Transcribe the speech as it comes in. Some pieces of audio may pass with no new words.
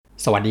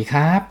สวัสดีค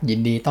รับยิ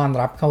นดีต้อน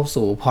รับเข้า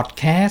สู่พอด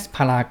แคสต์พ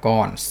ลาก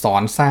รสอ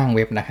นสร้างเ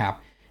ว็บนะครับ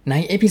ใน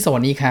เอพิโซด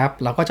นี้ครับ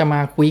เราก็จะม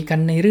าคุยกัน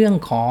ในเรื่อง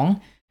ของ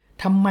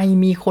ทำไม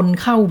มีคน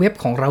เข้าเว็บ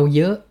ของเราเ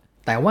ยอะ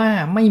แต่ว่า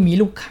ไม่มี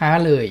ลูกค้า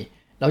เลย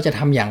เราจะท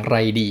ำอย่างไร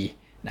ดี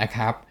นะค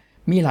รับ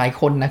มีหลาย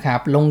คนนะครับ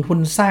ลงทุน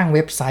สร้างเ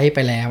ว็บไซต์ไป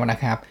แล้วนะ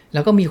ครับแล้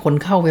วก็มีคน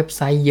เข้าเว็บไ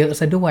ซต์เยอะ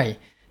ซะด้วย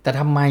แต่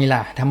ทำไม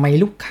ล่ะทำไม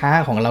ลูกค้า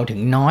ของเราถึ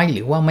งน้อยห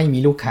รือว่าไม่มี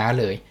ลูกค้า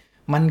เลย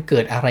มันเกิ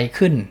ดอะไร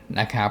ขึ้น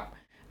นะครับ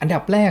อันดั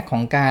บแรกขอ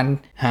งการ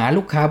หา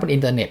ลูกค้าบนอิ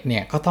นเทอร์เน็ตเนี่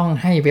ยก็ต้อง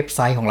ให้เว็บไซ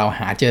ต์ของเรา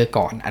หาเจอ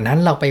ก่อนอันนั้น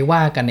เราไปว่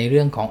ากันในเ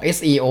รื่องของ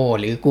SEO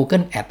หรือ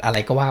Google Ads อะไร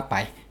ก็ว่าไป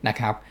นะ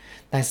ครับ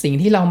แต่สิ่ง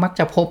ที่เรามัก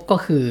จะพบก็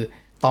คือ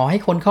ต่อให้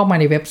คนเข้ามา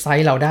ในเว็บไซ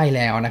ต์เราได้แ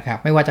ล้วนะครับ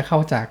ไม่ว่าจะเข้า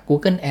จาก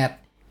Google Ads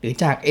หรือ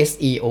จาก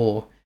SEO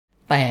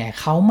แต่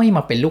เขาไม่ม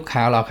าเป็นลูกค้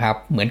าเราครับ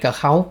เหมือนกับ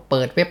เขาเ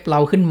ปิดเว็บเรา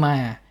ขึ้นมา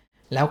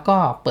แล้วก็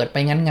เปิดไป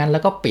งั้นๆแล้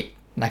วก็ปิด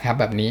นะครับ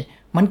แบบนี้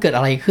มันเกิดอ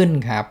ะไรขึ้น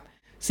ครับ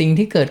สิ่ง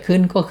ที่เกิดขึ้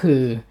นก็คื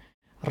อ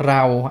เร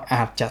าอ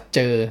าจจะเจ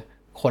อ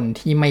คน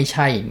ที่ไม่ใ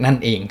ช่นั่น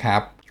เองครั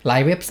บหลา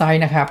ยเว็บไซ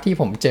ต์นะครับที่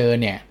ผมเจอ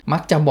เนี่ยมั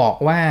กจะบอก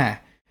ว่า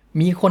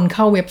มีคนเ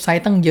ข้าเว็บไซ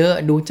ต์ตั้งเยอะ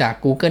ดูจาก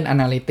Google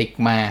Analytics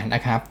มาน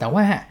ะครับแต่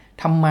ว่า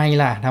ทำไม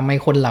ล่ะทำไม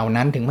คนเหล่า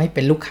นั้นถึงไม่เ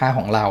ป็นลูกค้าข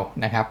องเรา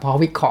นะครับพอ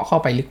วิเคราะห์เข้า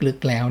ไปลึก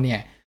ๆแล้วเนี่ย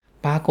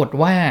ปรากฏ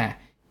ว่า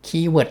คี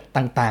ย์เวิร์ด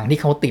ต่างๆที่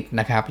เขาติด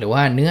นะครับหรือว่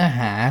าเนื้อห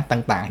า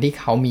ต่างๆที่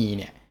เขามีเ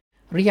นี่ย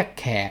เรียก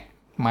แขก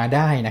มาไ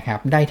ด้นะครับ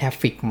ได้ทราฟ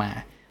ฟิกมา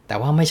แต่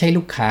ว่าไม่ใช่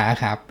ลูกค้า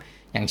ครับ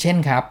อย่างเช่น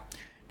ครับ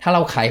ถ้าเร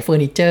าขายเฟอ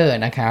ร์นิเจอร์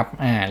นะครับ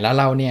แล้ว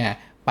เราเนี่ย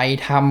ไป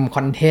ทำค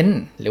อนเทนต์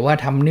หรือว่า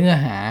ทำเนื้อ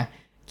หา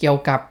เกี่ยว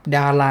กับด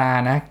ารา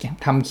นะ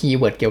ทำคีย์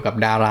เวิร์ดเกี่ยวกับ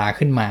ดารา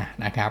ขึ้นมา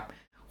นะครับ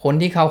คน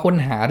ที่เขาค้น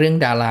หาเรื่อง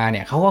ดาราเ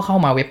นี่ยเขาก็เข้า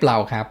มาเว็บเรา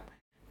ครับ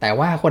แต่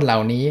ว่าคนเหล่า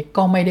นี้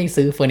ก็ไม่ได้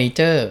ซื้อเฟอร์นิเ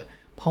จอร์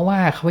เพราะว่า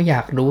เขาอย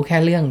ากรู้แค่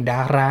เรื่องด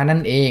ารานั่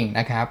นเอง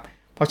นะครับ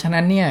เพราะฉะ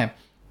นั้นเนี่ย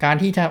การ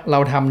ที่เรา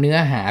ทำเนื้อ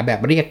หาแบบ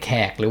เรียกแข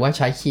กหรือว่าใ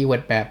ช้คีย์เวิร์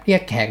ดแบบเรีย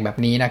กแขกแบบ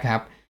นี้นะครับ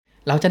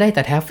เราจะได้แ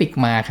ต่ทราฟฟิก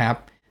มาครับ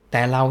แ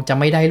ต่เราจะ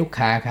ไม่ได้ลูก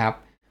ค้าครับ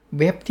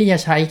เว็บที่จะ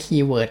ใช้คี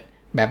ย์เวิร์ด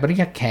แบบเรี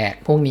ยกแขก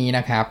พวกนี้น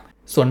ะครับ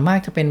ส่วนมาก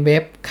จะเป็นเว็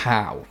บข่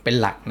าวเป็น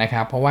หลักนะค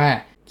รับเพราะว่า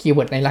คีย์เ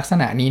วิร์ดในลักษ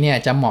ณะนี้เนี่ย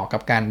จะเหมาะกั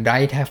บการ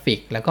drive traffic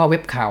แล้วก็เว็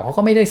บข่าวเขา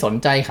ก็ไม่ได้สน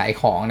ใจขาย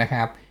ของนะค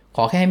รับข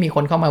อแค่มีค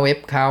นเข้ามาเว็บ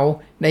เขา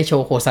ได้โช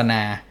ว์โฆษณ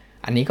า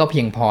อันนี้ก็เพี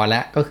ยงพอแล้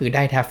วก็คือไ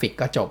ด้ทราฟฟิก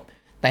ก็จบ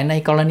แต่ใน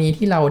กรณี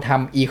ที่เราท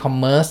ำ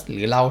e-commerce ห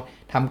รือเรา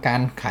ทำกา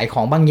รขายข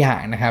องบางอย่า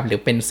งนะครับหรือ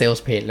เป็น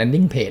sales page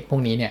landing page พว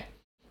กนี้เนี่ย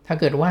ถ้า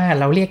เกิดว่า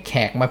เราเรียกแข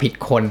กมาผิด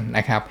คนน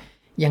ะครับ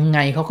ยังไง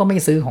เขาก็ไม่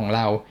ซื้อของเ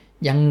รา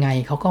ยังไง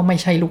เขาก็ไม่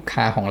ใช่ลูก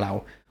ค้าของเรา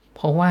เพ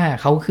ราะว่า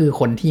เขาคือ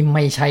คนที่ไ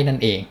ม่ใช่นั่น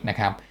เองนะ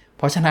ครับเ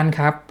พราะฉะนั้นค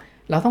รับ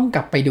เราต้องก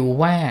ลับไปดู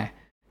ว่า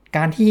ก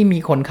ารที่มี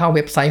คนเข้าเ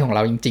ว็บไซต์ของเร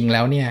าจริงๆแ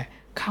ล้วเนี่ย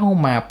เข้า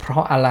มาเพรา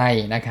ะอะไร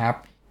นะครับ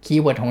คี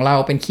ย์เวิร์ดของเรา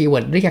เป็นคีย์เวิ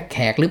ร์ดเรียกแข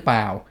กหรือเป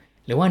ล่า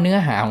หรือว่าเนื้อ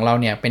หาของเรา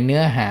เนี่ยเป็นเนื้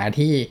อหา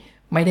ที่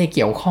ไม่ได้เ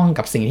กี่ยวข้อง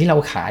กับสิ่งที่เรา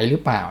ขายหรื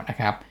อเปล่านะ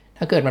ครับ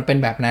ถ้าเกิดมันเป็น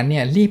แบบนั้นเนี่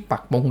ยรีบปั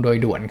กปงโดย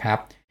ด่วนครับ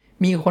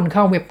มีคนเ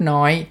ข้าเว็บ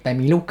น้อยแต่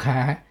มีลูกค้า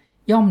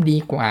ย่อมดี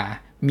กว่า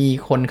มี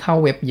คนเข้า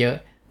เว็บเยอะ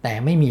แต่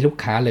ไม่มีลูก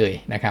ค้าเลย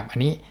นะครับอัน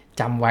นี้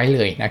จำไว้เล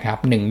ยนะครับ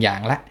1อย่าง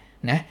ละ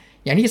นะ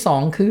อย่างที่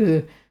2คือ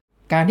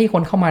การที่ค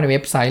นเข้ามาในเว็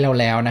บไซต์เรา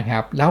แล้วนะครั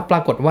บแล้วปร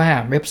ากฏว่า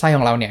เว็บไซต์ข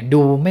องเราเนี่ย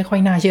ดูไม่ค่อย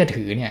น่าเชื่อ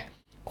ถือเนี่ย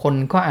คน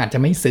ก็อาจจะ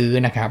ไม่ซื้อ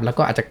นะครับแล้ว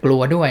ก็อาจจะกลั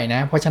วด้วยน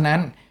ะเพราะฉะนั้น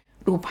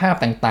รูปภาพ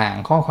ต่าง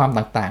ๆข้อความ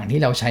ต่างๆที่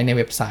เราใช้ในเ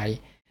ว็บไซต์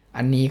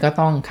อันนี้ก็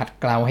ต้องขัด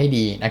เกลาให้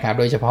ดีนะครับ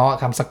โดยเฉพาะ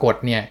คำสะกด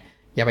เนี่ย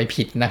อย่าไป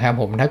ผิดนะครับ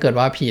ผมถ้าเกิด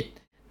ว่าผิด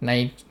ใน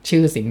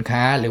ชื่อสินค้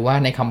าหรือว่า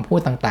ในคำพูด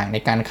ต่างๆใน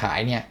การขาย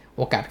เนี่ยโ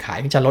อกาสขาย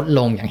จะลดล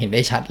งอย่างเห็นไ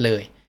ด้ชัดเล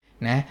ย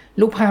นะ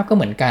รูปภาพก็เ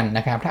หมือนกันน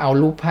ะครับถ้าเอา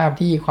รูปภาพ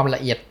ที่ความล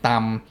ะเอียดต่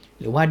ำ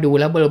หรือว่าดู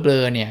แล้วเบล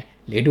อๆเนี่ย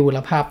หรือดูแล้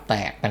วภาพแต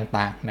ก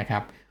ต่างๆนะครั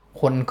บ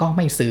คนก็ไ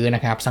ม่ซื้อน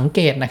ะครับสังเก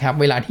ตนะครับ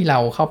เวลาที่เรา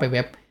เข้าไปเ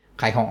ว็บ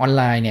ขายของออนไ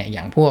ลน์เนี่ยอ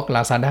ย่างพวก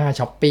Lazada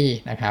Shopee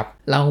นะครับ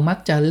เรามัก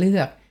จะเลื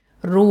อก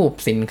รูป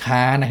สินค้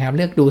านะครับเ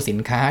ลือกดูสิน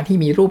ค้าที่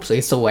มีรูป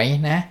สวย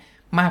ๆนะ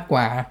มากก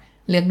ว่า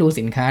เลือกดู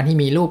สินค้าที่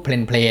มีรูปเ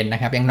พลนๆน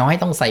ะครับอย่างน้อย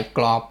ต้องใส่ก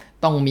รอบ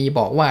ต้องมีบ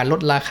อกว่าล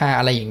ดราคา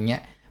อะไรอย่างเงี้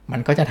ยมัน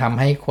ก็จะทำ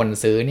ให้คน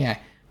ซื้อเนี่ย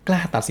กล้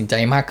าตัดสินใจ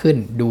มากขึ้น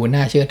ดูน่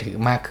าเชื่อถือ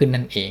มากขึ้น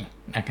นั่นเอง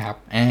นะครับ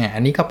อั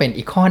นนี้ก็เป็น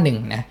อีกข้อหนึ่ง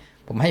นะ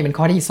ผมให้เป็น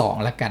ข้อที่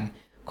2แล้วกัน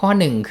ข้อ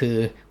1คือ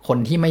คน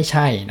ที่ไม่ใ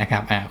ช่นะครั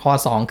บข้อ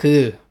2คือ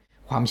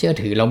ความเชื่อ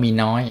ถือเรามี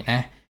น้อยนะ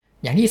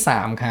อย่างที่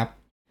3ครับ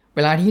เว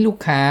ลาที่ลูก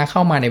ค้าเข้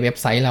ามาในเว็บ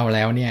ไซต์เราแ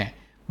ล้วเนี่ย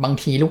บาง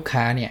ทีลูก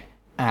ค้าเนี่ย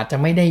อาจจะ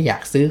ไม่ได้อยา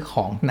กซื้อข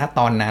องณต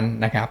อนนั้น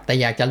นะครับแต่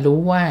อยากจะรู้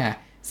ว่า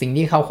สิ่ง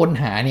ที่เขาค้น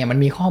หาเนี่ยมัน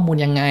มีข้อมูล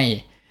ยังไง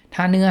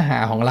ถ้าเนื้อหา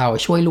ของเรา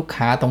ช่วยลูก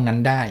ค้าตรงนั้น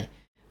ได้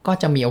ก็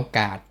จะมีโอก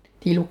าส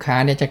ที่ลูกค้า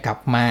เนี่ยจะกลับ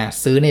มา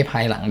ซื้อในภา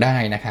ยหลังได้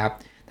นะครับ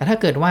แต่ถ้า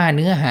เกิดว่าเ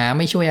นื้อหาไ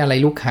ม่ช่วยอะไร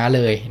ลูกค้าเ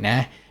ลยนะ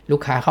ลู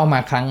กค้าเข้ามา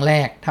ครั้งแร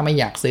กถ้าไม่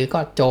อยากซื้อก็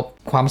จบ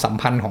ความสัม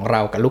พันธ์ของเร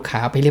ากับลูกค้า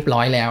ไปเรียบร้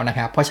อยแล้วนะค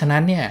รับเพราะฉะนั้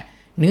นเนี่ย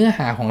เนื้อห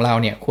าของเรา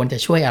เนี่ยควรจะ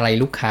ช่วยอะไร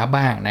ลูกค้า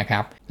บ้างนะครั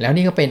บแล้ว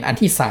นี่ก็เป็นอัน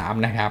ที่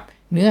3นะครับ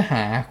เนื้อห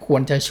าคว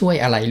รจะช่วย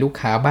อะไรลูก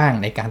ค้าบ้าง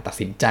ในการตัด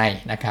สินใจ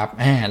นะครับ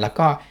แล้ว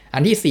ก็อั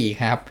นที่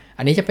4ครับ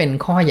อันนี้จะเป็น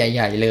ข้อใ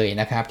หญ่ๆเลย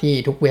นะครับที่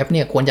ทุกเว็บเ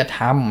นี่ยควรจะท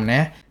ำน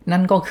ะนั่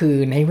นก็คือ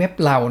ในเว็บ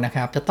เรานะค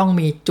รับจะต้อง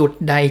มีจุด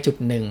ใดจุด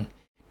หนึ่ง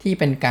ที่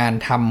เป็นการ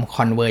ทำ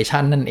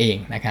conversion นั่นเอง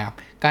นะครับ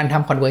การท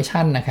ำ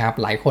conversion นะครับ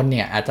หลายคนเ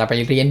นี่ยอาจจะไป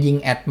เรียนยิง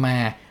แอดมา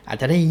อาจ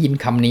จะได้ยิน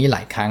คำนี้หล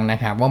ายครั้งนะ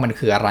ครับว่ามัน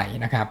คืออะไร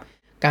นะครับ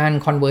การ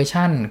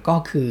conversion ก็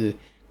คือ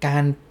กา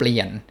รเปลี่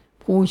ยน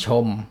ผู้ช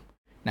ม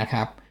นะค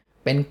รับ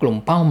เป็นกลุ่ม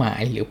เป้าหมา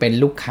ยหรือเป็น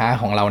ลูกค้า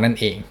ของเรานั่น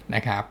เองน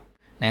ะครับ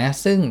นะ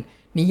ซึ่ง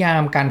นิยา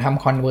มการท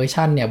ำ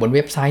conversion เนี่ยบนเ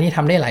ว็บไซต์นี่ท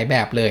ำได้หลายแบ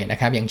บเลยนะ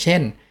ครับอย่างเช่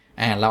น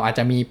เราอาจจ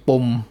ะมี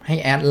ปุ่มให้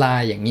แอดไล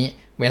น์อย่างนี้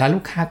เวลาลู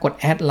กค้ากด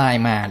แอดไล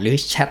น์มาหรือ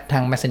แชททา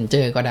ง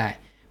Messenger ก็ได้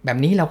แบบ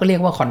นี้เราก็เรีย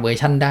กว่า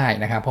conversion ได้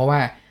นะครับเพราะว่า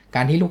ก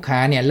ารที่ลูกค้า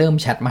เนี่ยเริ่ม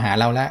แชทมาหา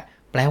เราแล้ว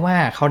แปลว่า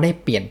เขาได้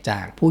เปลี่ยนจ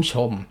ากผู้ช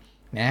ม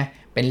นะ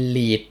เป็น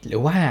lead หรื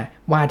อ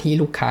ว่าที่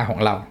ลูกค้าของ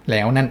เราแ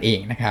ล้วนั่นเอง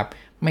นะครับ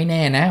ไม่แ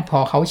น่นะพอ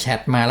เขาแชท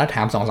มาแล้วถ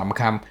าม 2-3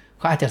 คำเ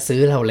ขาอาจจะซื้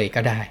อเราเลย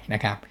ก็ได้น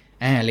ะครับ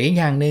หรือ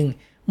อย่างหนึ่ง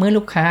เมื่อ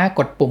ลูกค้า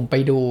กดปุ่มไป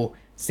ดู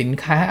สิน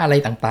ค้าอะไร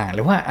ต่างๆห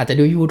รือว่าอาจจะ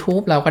ดู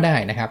YouTube เราก็ได้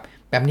นะครับ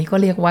แบบนี้ก็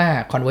เรียกว่า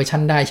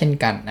conversion ได้เช่น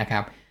กันนะครั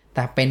บแ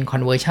ต่เป็น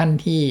conversion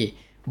ที่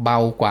เบา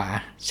กว่า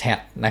แชท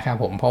นะครับ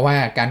ผมเพราะว่า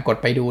การกด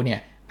ไปดูเนี่ย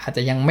อาจจ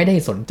ะยังไม่ได้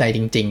สนใจจ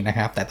ริงๆนะค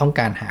รับแต่ต้อง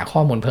การหาข้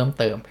อมูลเพิ่ม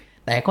เติม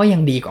แต่ก็ยั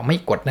งดีกว่าไม่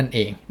กดนั่นเอ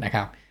งนะค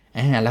รับ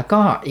แล้ว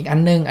ก็อีกอัน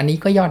นึงอันนี้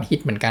ก็ยอดฮิต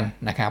เหมือนกัน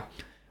นะครับ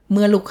เ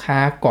มื่อลูกค้า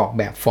กรอก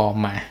แบบฟอร์ม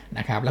มาน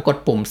ะครับแล้วกด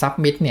ปุ่ม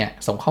submit เนี่ย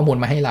ส่งข้อมูล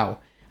มาให้เรา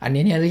อัน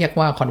นี้เนี่ยเรียก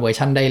ว่า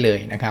conversion ได้เลย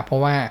นะครับเพรา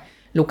ะว่า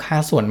ลูกค้า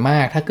ส่วนมา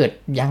กถ้าเกิด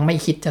ยังไม่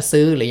คิดจะ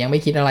ซื้อหรือยังไม่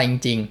คิดอะไรจ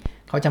ริง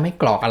ๆเขาจะไม่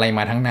กรอกอะไรม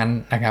าทั้งนั้น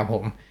นะครับผ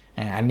ม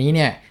อันนี้เ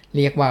นี่ยเ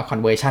รียกว่า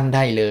conversion ไ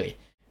ด้เลย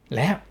แล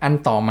ะอัน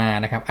ต่อมา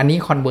นะครับอันนี้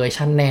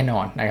conversion แน่นอ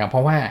นนะครับเพร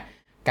าะว่า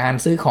การ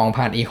ซื้อของ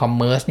ผ่าน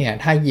e-commerce เนี่ย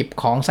ถ้าหยิบ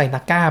ของใส่ต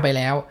ะกร้าไปแ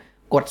ล้ว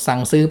กดสั่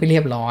งซื้อไปเรี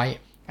ยบร้อย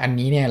อัน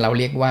นี้เนี่ยเรา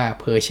เรียกว่า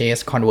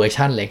purchase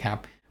conversion เลยครับ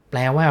แปล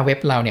ว่าเว็บ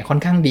เราเนี่ยค่อ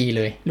นข้างดีเ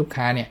ลยลูก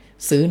ค้าเนี่ย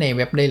ซื้อในเ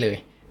ว็บได้เลย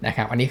นะค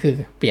รับอันนี้คือ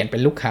เปลี่ยนเป็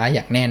นลูกค้าอ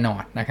ย่างแน่นอ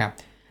นนะครับ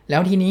แล้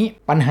วทีนี้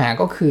ปัญหา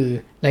ก็คือ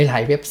หลา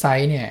ยๆเว็บไซ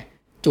ต์เนี่ย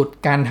จุด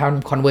การท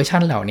ำ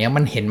conversion เหล่านี้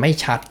มันเห็นไม่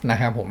ชัดนะ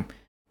ครับผม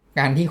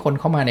การที่คน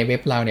เข้ามาในเว็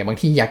บเราเนี่ยบาง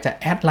ทีอยากจะ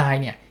แอดไล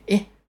น์เนี่ย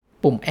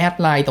ปุ่มแอด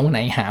ไลน์ตรงไหน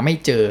หาไม่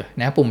เจอ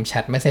นะปุ่มแช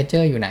ท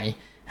Messenger อยู่ไหน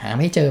หา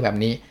ไม่เจอแบบ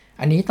นี้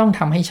อันนี้ต้องท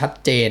ำให้ชัด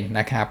เจน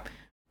นะครับ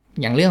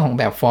อย่างเรื่องของ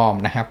แบบฟอร์ม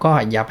นะครับก็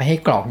อย่าไปให้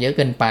กรอกเยอะเ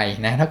กินไป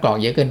นะถ้ากรอก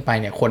เยอะเกินไป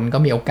เนี่ยคนก็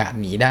มีโอกาส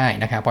หนีได้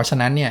นะครับเพราะฉะ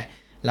นั้นเนี่ย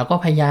เราก็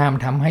พยายาม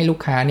ทำให้ลูก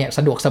ค้าเนี่ยส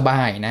ะดวกสบ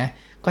ายนะ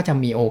ก็จะ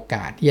มีโอก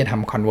าสที่จะท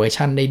ำ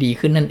conversion ได้ดี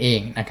ขึ้นนั่นเอ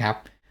งนะครับ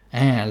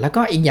แล้ว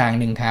ก็อีกอย่าง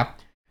หนึ่งครับ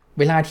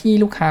เวลาที่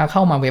ลูกค้าเข้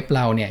ามาเว็บเ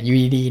ราเนี่ยอยู่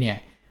ดีๆเนี่ย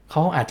เข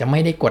าอาจจะไม่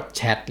ได้กดแ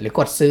ชทหรือ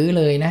กดซื้อ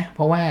เลยนะเพ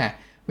ราะว่า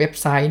เว็บ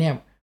ไซต์เนี่ย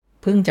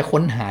เพิ่งจะ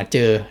ค้นหาเจ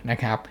อนะ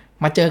ครับ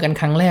มาเจอกัน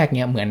ครั้งแรกเ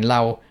นี่ยเหมือนเร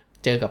า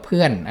เจอกับเ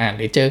พื่อนห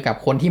รือเจอกับ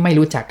คนที่ไม่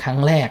รู้จักครั้ง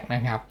แรกน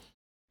ะครับ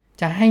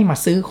จะให้มา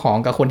ซื้อของ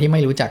กับคนที่ไ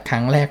ม่รู้จักค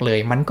รั้งแรกเลย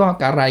มันก็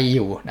กระไรอ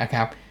ยู่นะค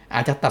รับอ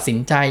าจจะตัดสิน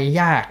ใจ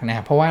ยากน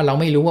ะเพราะว่าเรา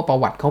ไม่รู้ว่าประ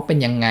วัติเขาเป็น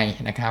ยังไง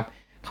นะครับ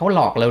เขาหล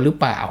อกเราหรือ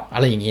เปล่าอะ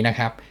ไรอย่างนี้นะค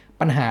รับ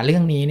ปัญหาเรื่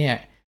องนี้เนี่ย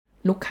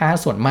ลูกค้า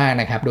ส่วนมาก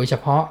นะครับโดยเฉ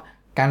พาะ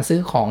การซื้อ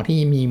ของที่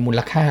มีมูล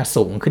ค่า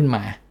สูงขึ้นม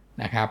า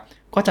นะครับ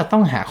ก็จะต้อ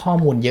งหาข้อ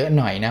มูลเยอะ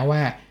หน่อยนะว่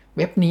าเ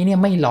ว็บนี้เนี่ย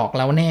ไม่หลอก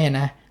เราแน่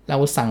นะเรา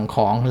สั่งข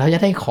องแล้วจะ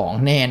ได้ของ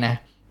แน่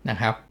นะ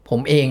ครับผม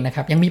เองนะค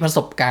รับยังมีประส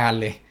บการณ์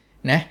เลย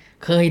นะ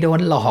เคยโดน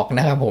หลอกน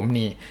ะครับผม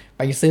นี่ไ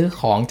ปซื้อ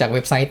ของจากเ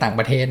ว็บไซต์ต่าง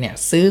ประเทศเนี่ย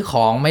ซื้อข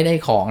องไม่ได้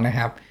ของนะค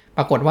รับป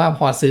รากฏว่าพ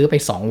อซื้อไป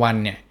2วัน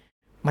เนี่ย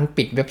มัน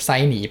ปิดเว็บไซ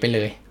ต์หนีไปเล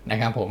ยนะ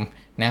ครับผม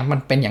นะมัน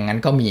เป็นอย่างนั้น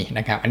ก็มีน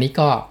ะครับอันนี้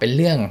ก็เป็นเ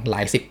รื่องหล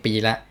าย10ปี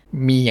ละ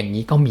มีอย่าง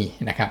นี้ก็มี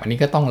นะครับอันนี้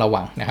ก็ต้องระ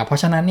วังนะครับเพรา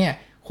ะฉะนั้นเนี่ย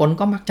คน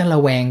ก็มักจะร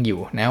ะแวงอยู่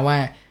นะว่า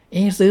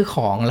ซื้อข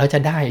องเราจะ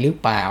ได้หรือ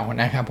เปล่า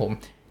นะครับผม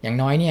อย่าง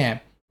น้อยเนี่ย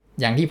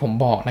อย่างที่ผม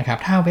บอกนะครับ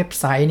ถ้าเว็บ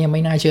ไซต์เนี่ยไ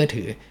ม่น่าเชื่อ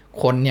ถือ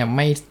คนเนี่ยไ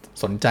ม่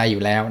สนใจอ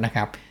ยู่แล้วนะค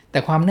รับแต่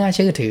ความน่าเ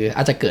ชื่อถืออ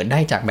าจจะเกิดได้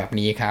จากแบบ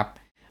นี้ครับ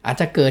อาจ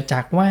จะเกิดจ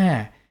ากว่า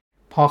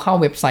พอเข้า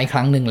เว็บไซต์ค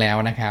รั้งหนึ่งแล้ว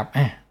นะครับ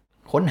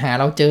ค้นหา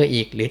เราเจอ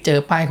อีกหรือเจอ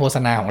ป้ายโฆษ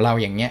ณาของเรา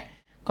อย่างเงี้ย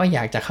ก็อย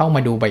ากจะเข้าม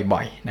าดูบ่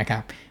อยๆนะครั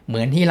บเหมื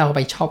อนที่เราไป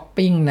ช้อป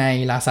ปิ้งใน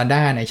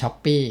Lazada ใน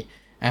Shopee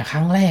ค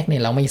รั้งแรกเนี่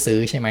ยเราไม่ซื้อ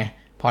ใช่ไหม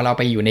พอเราไ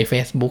ปอยู่ใน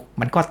Facebook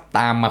มันก็ต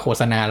ามมาโฆ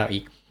ษณาเราอี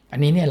กอัน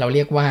นี้เนี่ยเราเ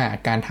รียกว่า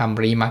การท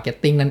ำ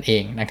remarketing นั่นเอ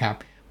งนะครับ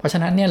เพราะฉะ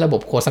นั้นเนี่ยระบ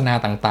บโฆษณา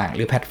ต่างๆห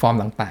รือแพลตฟอร์ม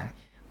ต่าง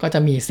ๆก็จะ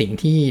มีสิ่ง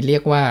ที่เรีย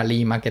กว่า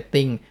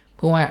remarketing เ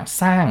พื่อว่า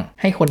สร้าง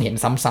ให้คนเห็น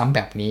ซ้ำๆแ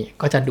บบนี้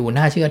ก็จะดู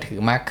น่าเชื่อถือ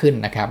มากขึ้น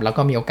นะครับแล้ว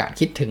ก็มีโอกาส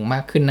คิดถึงม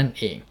ากขึ้นนั่น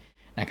เอง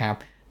นะครับ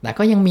แต่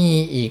ก็ยังมี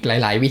อีกห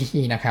ลายๆวิธี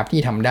นะครับที่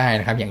ทำได้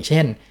นะครับอย่างเ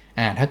ช่น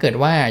ถ้าเกิด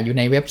ว่าอยู่ใ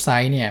นเว็บไซ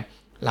ต์เนี่ย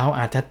เรา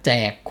อาจจะแจ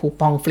กคู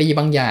ปองฟรี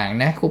บางอย่าง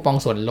นะคูปอง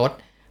ส่วนลด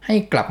ให้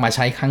กลับมาใ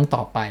ช้ครั้งต่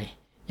อไป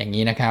อย่าง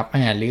นี้นะครับ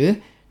หรือ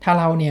ถ้า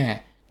เราเนี่ย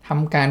ท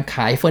ำการข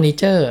ายเฟอร์นิ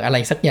เจอร์อะไร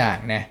สักอย่าง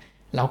นะ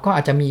เราก็อ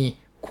าจจะมี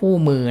คู่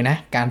มือนะ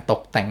การต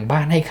กแต่งบ้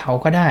านให้เขา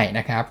ก็ได้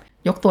นะครับ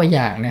ยกตัวอ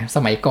ย่างนะส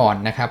มัยก่อน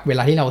นะครับเวล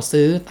าที่เรา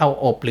ซื้อเตา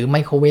อบหรือไม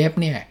โครเวฟ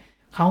เนี่ย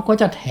เขาก็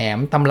จะแถม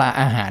ตำรา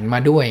อาหารมา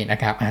ด้วยนะ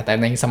ครับแต่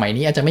ในสมัย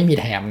นี้อาจจะไม่มี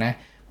แถมนะ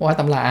เพราะว่า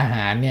ตำราอาห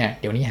ารเนี่ย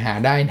เดี๋ยวนี้หา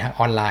ได้ทาง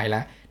ออนไลน์แ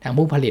ล้วทาง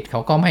ผู้ผลิตเขา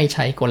ก็ไม่ใ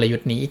ช้กลยุท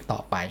ธ์นี้อีกต่อ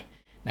ไป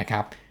นะค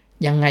รับ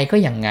ยังไงก็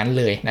อย่างนั้น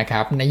เลยนะค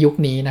รับในยุค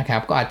นี้นะครั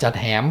บก็อาจจะ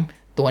แถม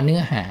ตัวเนื้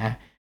อหา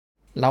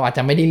เราอาจจ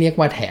ะไม่ได้เรียก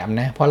ว่าแถม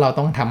นะเพราะเรา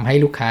ต้องทำให้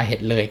ลูกค้าเห็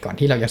นเลยก่อน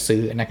ที่เราจะซื้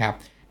อนะครับ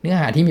เนื้อ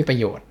หาที่มีประ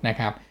โยชน์นะ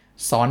ครับ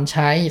สอนใ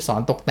ช้สอ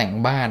นตกแต่ง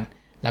บ้าน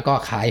แล้วก็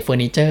ขายเฟอ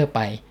ร์นิเจอร์ไป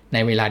ใน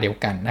เวลาเดียว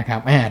กันนะครับ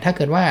ถ้าเ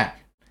กิดว่า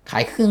ขา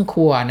ยเครื่องค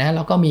รัวนะแ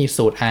ล้วก็มี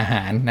สูตรอาห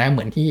ารนะเห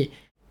มือนที่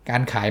กา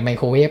รขายไมโ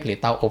ครเวฟหรือ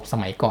เตาอบส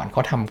มัยก่อนเข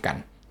าทำกัน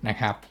นะ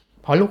ครับ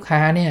พอลูกค้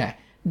าเนี่ย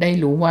ได้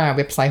รู้ว่าเ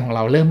ว็บไซต์ของเร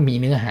าเริ่มมี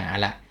เนื้อหา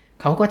ละ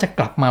เขาก็จะก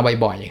ลับมา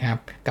บ่อยๆครับ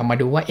กลับมา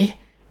ดูว่า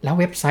แล้ว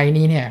เว็บไซต์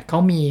นี้เนี่ยเขา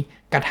มี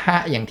กระทะ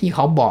อย่างที่เข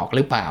าบอกห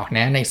รือเปล่าน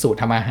ะในสูตร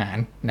ทำอาหาร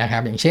นะครั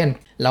บอย่างเช่น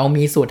เรา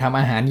มีสูตรทำ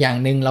อาหารอย่าง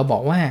หนึ่งเราบอ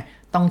กว่า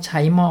ต้องใช้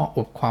หม้ออ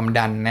บความ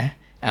ดันนะ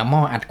หม้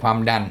ออัดความ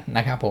ดันน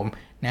ะครับผม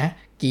นะ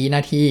กี่น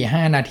าที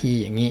5นาที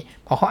อย่างนี้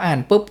พอเขาอ่าน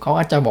ปุ๊บเขา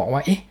ก็จะบอกว่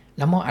าแ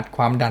ล้วหม้ออัดค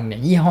วามดันเนี่ย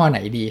ยี่ห้อไหน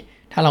ดี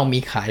ถ้าเรามี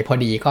ขายพอ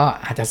ดีก็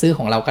อาจจะซื้อข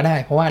องเราก็ได้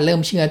เพราะว่าเริ่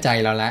มเชื่อใจ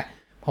เราละ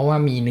เพราะว่า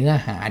มีเนื้อ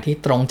หาที่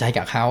ตรงใจ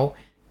กับเขา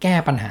แก้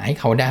ปัญหาให้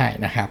เขาได้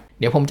นะครับ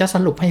เดี๋ยวผมจะส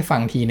รุปให้ฟั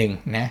งทีหนึ่ง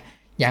นะ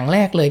อย่างแร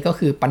กเลยก็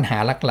คือปัญหา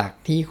หลัก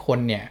ๆที่คน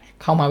เนี่ย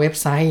เข้ามาเว็บ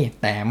ไซต์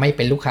แต่ไม่เ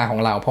ป็นลูกค้าขอ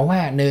งเราเพราะว่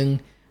า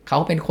1เขา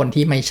เป็นคน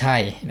ที่ไม่ใช่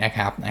นะค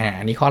รับ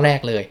อันนี้ข้อแรก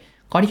เลย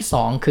ข้อที่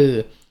2คือ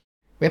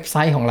เว็บไซ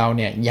ต์ของเราเ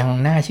นี่ยยัง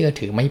น่าเชื่อ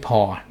ถือไม่พ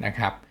อนะค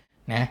รับ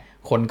นะ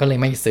คนก็เลย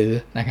ไม่ซื้อ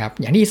นะครับ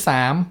อย่างที่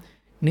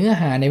3เนื้อ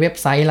หาในเว็บ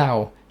ไซต์เรา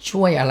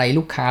ช่วยอะไร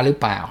ลูกค้าหรือ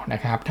เปล่านะ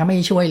ครับถ้าไม่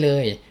ช่วยเล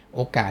ยโ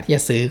อกาสที่จ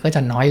ะซื้อก็จ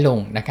ะน้อยลง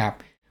นะครับ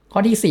ข้อ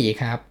ที่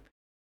4ครับ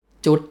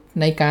จุด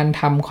ในการ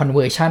ทำ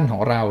conversion ขอ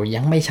งเรา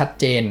ยังไม่ชัด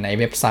เจนใน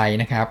เว็บไซต์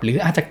นะครับหรือ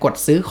อาจจะกด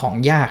ซื้อของ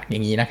ยากอย่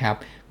างนี้นะครับ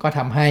ก็ท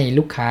ำให้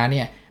ลูกค้าเ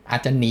นี่ยอา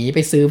จจะหนีไป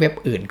ซื้อเว็บ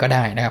อื่นก็ไ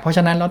ด้นะครับเพราะฉ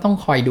ะนั้นเราต้อง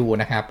คอยดู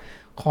นะครับ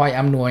คอย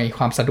อำนวยค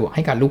วามสะดวกใ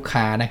ห้กับลูก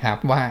ค้านะครับ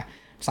ว่า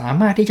สา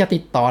มารถที่จะติ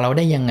ดต่อเราไ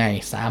ด้ยังไง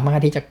สามารถ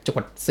ที่จะก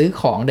ดซื้อ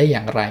ของได้อ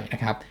ย่างไรนะ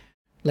ครับ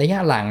ระยะ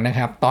หลังนะค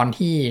รับตอน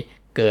ที่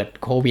เกิด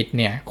โควิด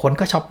เนี่ยคน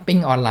ก็ช้อปปิ้ง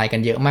ออนไลน์กั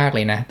นเยอะมากเล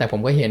ยนะแต่ผม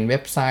ก็เห็นเว็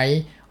บไซ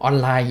ต์ออน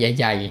ไลน์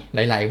ใหญ่ๆ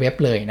หลายๆเว็บ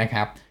เลยนะค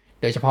รับ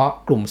โดยเฉพาะ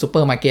กลุ่มซูเปอ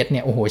ร์มาร์เก็ตเ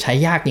นี่ยโอ้โหใช้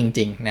ยากจ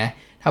ริงๆนะ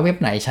ถ้าเว็บ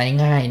ไหนใช้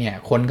ง่ายเนี่ย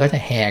คนก็จะ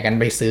แห่กัน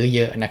ไปซื้อเ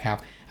ยอะนะครับ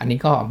อันนี้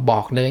ก็บ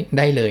อกเลยไ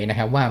ด้เลยนะค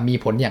รับว่ามี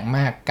ผลอย่างม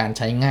ากการใ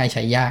ช้ง่ายใ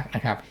ช้ยากน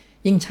ะครับ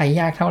ยิ่งใช้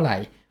ยากเท่าไหร่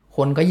ค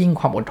นก็ยิ่ง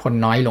ความอดทน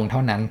น้อยลงเท่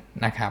านั้น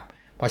นะครับ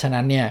เพราะฉะ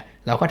นั้นเนี่ย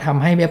เราก็ท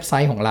ำให้เว็บไซ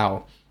ต์ของเรา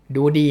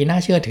ดูดีน่า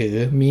เชื่อถือ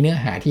มีเนื้อ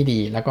หาที่ดี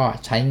แล้วก็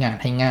ใช้งาน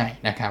ให้ง่าย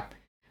นะครับ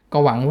ก็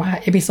หวังว่า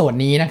เอพิโซด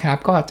นี้นะครับ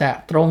ก็จะ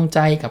ตรงใจ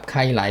กับใคร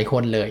หลายค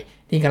นเลย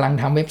ที่กำลัง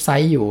ทำเว็บไซ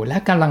ต์อยู่และ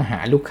กำลังหา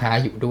ลูกค้า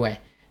อยู่ด้วย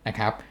นะค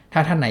รับถ้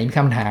าท่านไหนมีค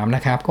ำถามน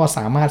ะครับก็ส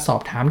ามารถสอ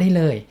บถามได้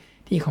เลย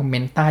ที่คอมเม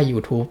นต์ใต้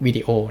YouTube วิ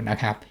ดีโอนะ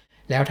ครับ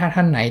แล้วถ้าท่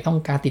านไหนต้อง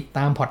การติดต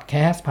ามพอดแค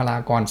สต์พลา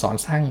กรสอน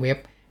สร้างเว็บ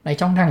ใน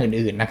ช่องทาง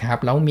อื่นๆนะครับ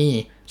แล้วมี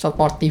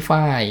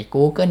Spotify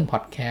Google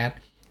Podcast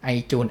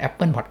iTunes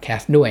Apple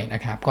Podcast ด้วยน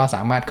ะครับก็ส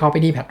ามารถเข้าไป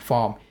ที่แพลตฟอ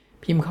ร์ม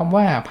พิมพ์คำ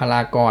ว่าพล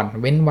ากร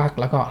เว้นวรรค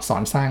แล้วก็สอ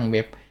นสร้างเ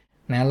ว็บ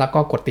นะแล้วก็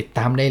กดติดต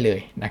ามได้เลย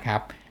นะครั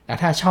บแล้ว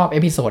ถ้าชอบเอ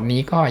พิโซด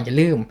นี้ก็อย่า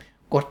ลืม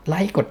กดไล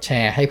ค์กดแช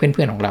ร์ให้เ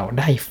พื่อนๆของเรา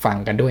ได้ฟัง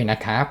กันด้วยนะ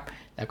ครับ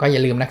แล้วก็อย่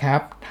าลืมนะครับ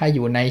ถ้าอ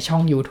ยู่ในช่อ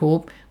ง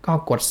YouTube ก็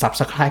กด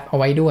Subscribe เอา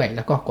ไว้ด้วยแ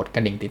ล้วก็กดกร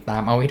ะดิ่งติดตา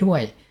มเอาไว้ด้ว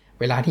ย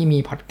เวลาที่มี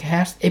พอดแค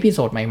สต์เอพิโซ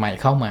ดใหม่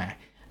ๆเข้ามา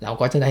เรา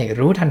ก็จะได้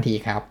รู้ทันที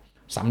ครับ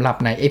สำหรับ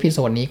ในเอพิโซ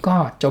ดนี้ก็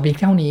จบเพียง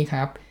เท่านี้ค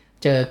รับ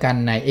เจอกัน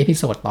ในเอพิ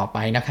โซดต่อไป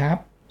นะครับ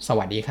ส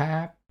วัสดีครั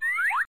บ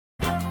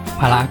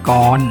พลาก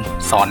ร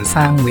สอนส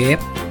ร้างเว็บ